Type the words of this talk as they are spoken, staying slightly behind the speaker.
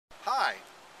Hi,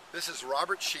 this is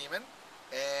Robert Shemin,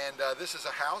 and this is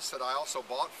a house that I also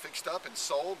bought, fixed up, and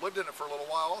sold. Lived in it for a little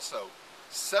while also.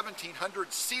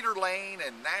 1700 Cedar Lane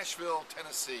in Nashville,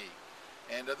 Tennessee.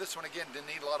 And this one, again, didn't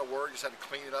need a lot of work. Just had to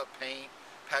clean it up, paint,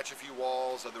 patch a few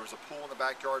walls. There was a pool in the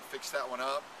backyard, fixed that one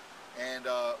up, and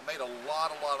made a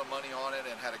lot of money on it,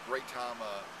 and had a great time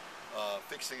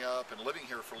fixing up and living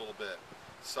here for a little bit.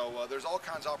 So there's all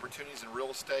kinds of opportunities in real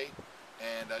estate,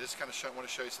 and I just kind of want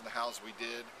to show you some of the houses we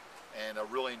did, and I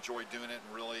really enjoyed doing it,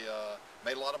 and really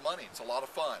made a lot of money. It's a lot of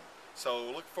fun.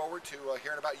 So look forward to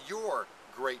hearing about your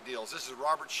great deals. This is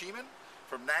Robert Shemin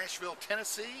from Nashville,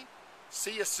 Tennessee.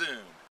 See you soon.